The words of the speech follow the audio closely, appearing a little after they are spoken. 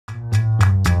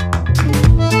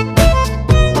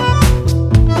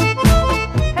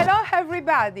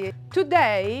everybody!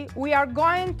 Today we are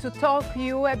going to talk to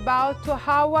you about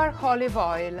our olive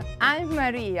oil. I'm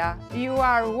Maria. You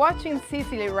are watching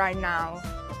Sicily right now.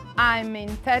 I'm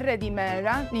in Terre Di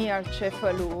Himera, near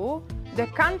Cefalu, the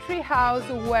country house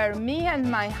where me and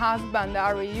my husband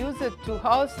are used to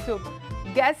host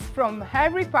guests from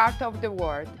every part of the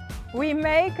world. We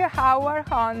make our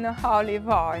own olive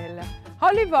oil.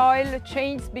 Olive oil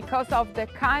changes because of the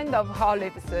kind of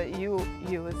olives you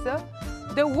use,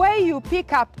 the way you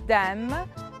pick up them,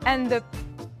 and the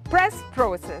press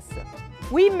process.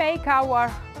 We make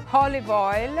our olive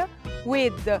oil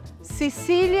with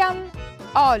Sicilian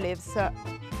olives,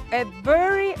 a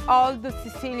very old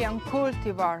Sicilian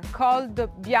cultivar called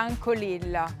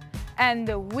Biancolilla, and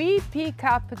we pick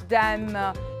up them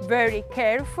very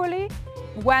carefully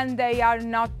when they are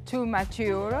not too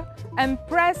mature, and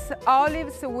press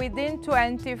olives within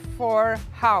 24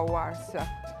 hours.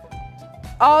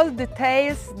 All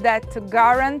details that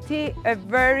guarantee a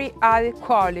very high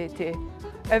quality,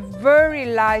 a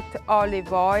very light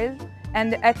olive oil,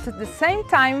 and at the same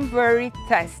time very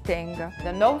tasting.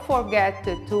 And don't forget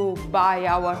to buy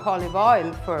our olive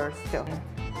oil first.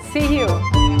 See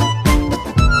you!